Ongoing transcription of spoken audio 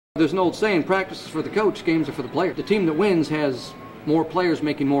There's an old saying, practice is for the coach, games are for the player. The team that wins has more players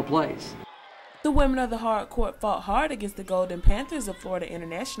making more plays. The women of the hard court fought hard against the Golden Panthers of Florida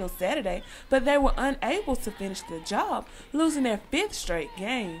International Saturday, but they were unable to finish the job, losing their 5th straight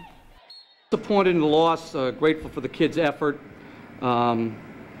game. Disappointed in the loss, grateful for the kids' effort.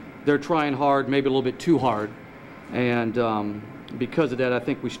 They're trying hard, maybe a little bit too hard, and because of that, I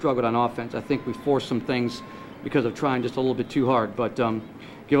think we struggled on offense. I think we forced some things because of trying just a little bit too hard. But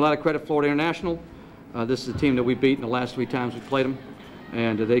give a lot of credit to Florida International. This is a team that we beat in the last 3 times we played them,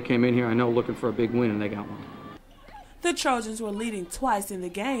 and they came in here, I know, looking for a big win, and they got one. The Trojans were leading twice in the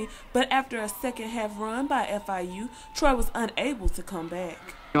game, but after a second-half run by FIU, Troy was unable to come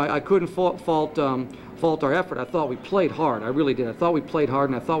back. I couldn't fault our effort. I thought we played hard. I really did. I thought we played hard,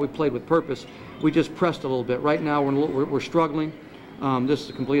 and I thought we played with purpose. We just pressed a little bit. Right now, we're struggling. This is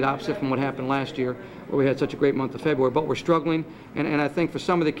the complete opposite from what happened last year, where we had such a great month of February. But we're struggling, and I think for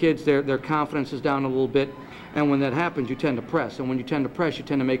some of the kids, their confidence is down a little bit. And when that happens, you tend to press. And when you tend to press, you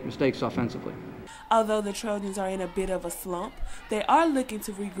tend to make mistakes offensively. Although the Trojans are in a bit of a slump, they are looking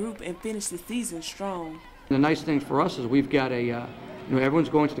to regroup and finish the season strong. The nice thing for us is we've got everyone's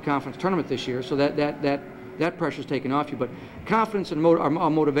going to the conference tournament this year, so that pressure's taken off you. But confidence and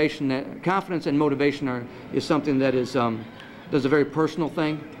motivation is something that is a very personal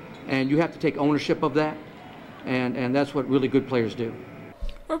thing, and you have to take ownership of that, and that's what really good players do.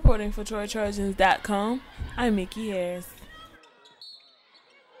 Reporting for TroyTrojans.com, I'm Mickey Harris.